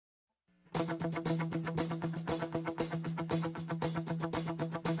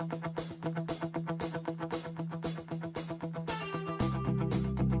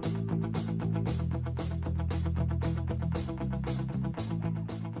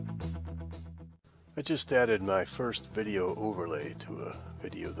I just added my first video overlay to a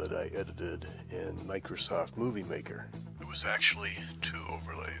video that I edited in Microsoft Movie Maker. It was actually two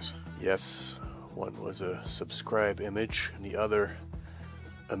overlays. Yes, one was a subscribe image and the other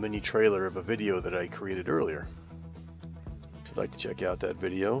a mini trailer of a video that I created earlier. If you'd like to check out that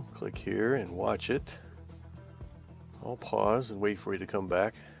video, click here and watch it. I'll pause and wait for you to come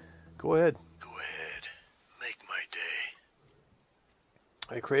back. Go ahead. Go ahead. Make my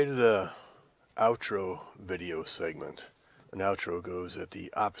day. I created a outro video segment. An outro goes at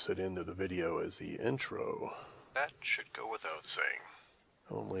the opposite end of the video as the intro. That should go without saying.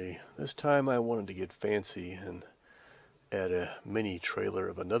 Only this time I wanted to get fancy and add a mini trailer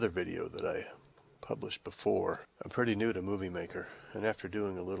of another video that I published before. I'm pretty new to Movie Maker, and after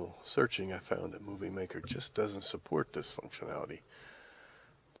doing a little searching I found that Movie Maker just doesn't support this functionality.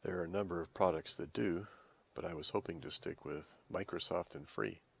 There are a number of products that do, but I was hoping to stick with Microsoft and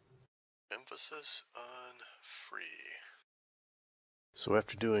free. Emphasis on free. So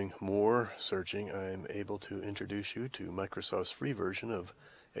after doing more searching, I'm able to introduce you to Microsoft's free version of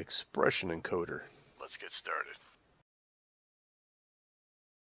Expression Encoder. Let's get started.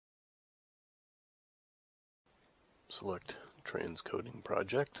 Select Transcoding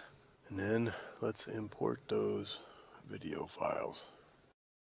Project, and then let's import those video files.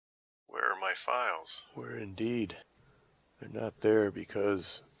 Where are my files? Where indeed? They're not there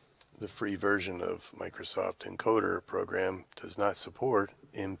because the free version of Microsoft Encoder program does not support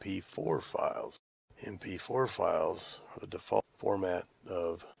MP4 files. MP4 files are the default format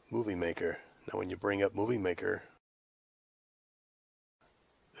of Movie Maker. Now when you bring up Movie Maker,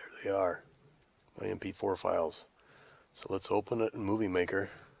 there they are, my MP4 files. So let's open it in Movie Maker.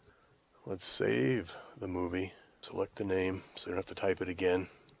 Let's save the movie. Select the name so you don't have to type it again.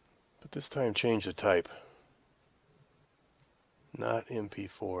 But this time change the type. Not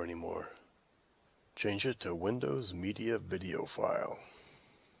MP4 anymore. Change it to Windows Media Video File.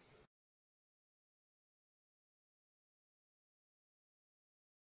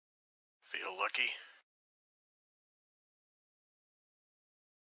 Feel lucky?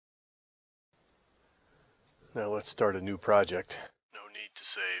 Now let's start a new project. No need to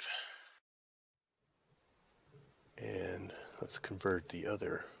save. And let's convert the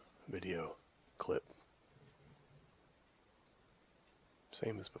other video clip.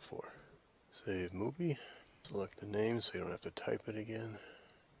 Same as before. Save movie. Select the name so you don't have to type it again.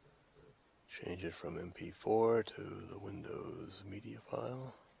 Change it from MP4 to the Windows media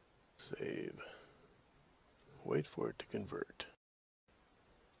file. Save. Wait for it to convert.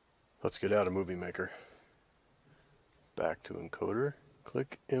 Let's get out of Movie Maker. Back to Encoder.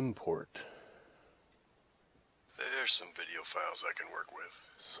 Click Import. There's some video files I can work with.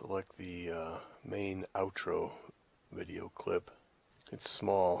 Select the main outro video clip. It's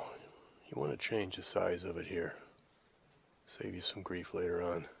small. You want to change the size of it here. Save you some grief later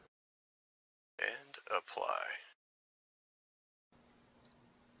on. And apply.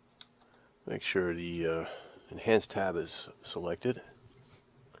 Make sure the Enhance tab is selected.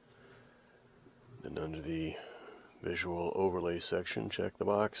 Then under the Visual Overlay section, check the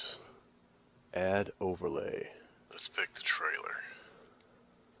box. Add Overlay. Let's pick the trailer.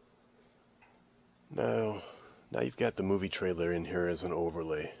 Now you've got the movie trailer in here as an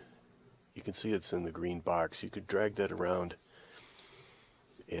overlay. You can see it's in the green box. You could drag that around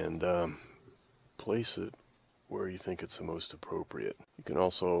and place it where you think it's the most appropriate. You can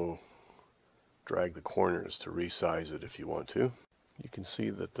also drag the corners to resize it if you want to. You can see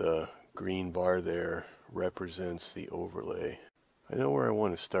that the green bar there represents the overlay. I know where I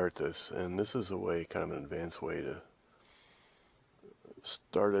want to start this, and this is a way, kind of an advanced way to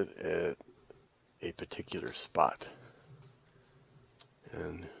start it at a particular spot.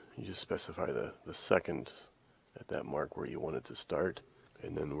 And you just specify the second at that mark where you want it to start,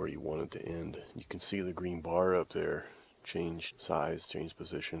 and then where you want it to end. You can see the green bar up there, change size, change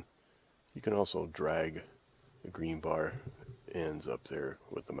position. You can also drag the green bar ends up there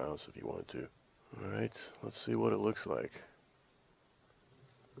with the mouse if you want to. Alright, let's see what it looks like.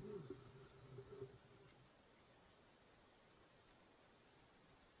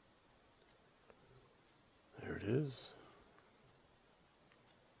 There it is.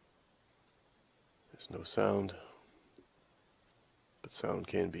 There's no sound, but sound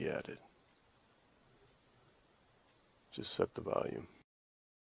can be added. Just set the volume.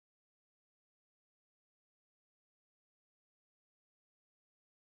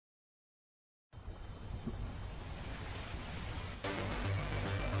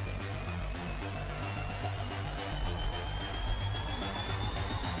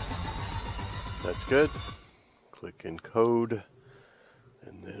 That's good. Click encode,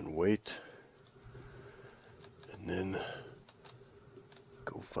 and then wait, and then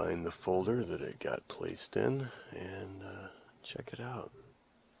go find the folder that it got placed in and check it out.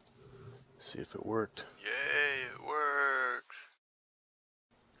 See if it worked. Yay, it worked!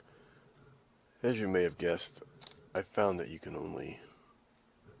 As you may have guessed, I found that you can only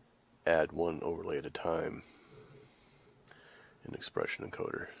add one overlay at a time in Expression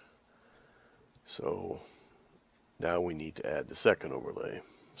Encoder. So now we need to add the second overlay.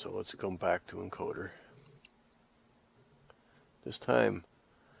 So let's come back to Encoder. This time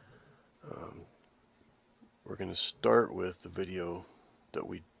we're going to start with the video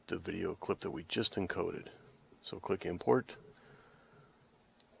clip that we just encoded. So click Import,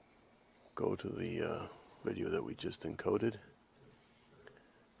 go to the video that we just encoded.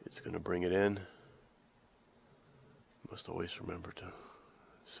 It's going to bring it in. Must always remember to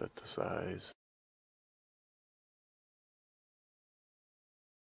set the size.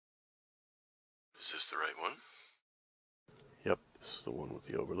 Is this the right one? Yep, this is the one with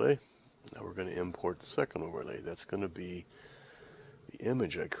the overlay. Now we're going to import the second overlay. That's going to be the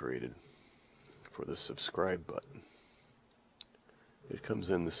image I created for the subscribe button. It comes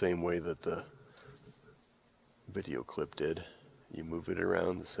in the same way that the video clip did. You move it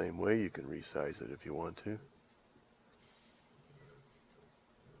around the same way. You can resize it if you want to.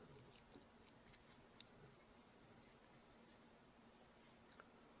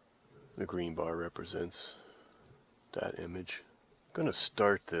 The green bar represents that image. I'm going to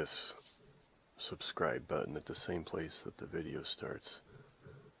start this subscribe button at the same place that the video starts.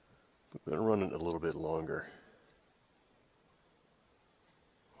 I'm going to run it a little bit longer,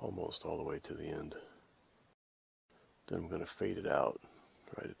 almost all the way to the end. Then I'm going to fade it out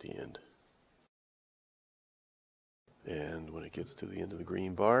right at the end. And when it gets to the end of the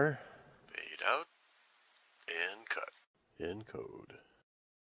green bar, fade out and cut. Encode.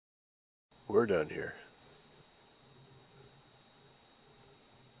 We're done here.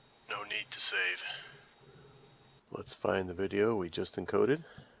 No need to save. Let's find the video we just encoded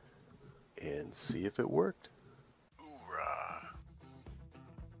and see if it worked. Hoorah!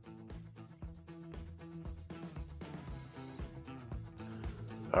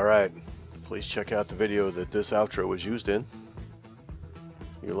 Alright, please check out the video that this outro was used in.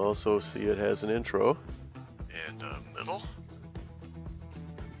 You'll also see it has an intro and a middle.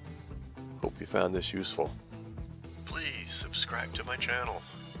 Hope you found this useful. Please subscribe to my channel.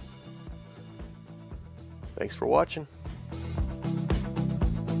 Thanks for watching.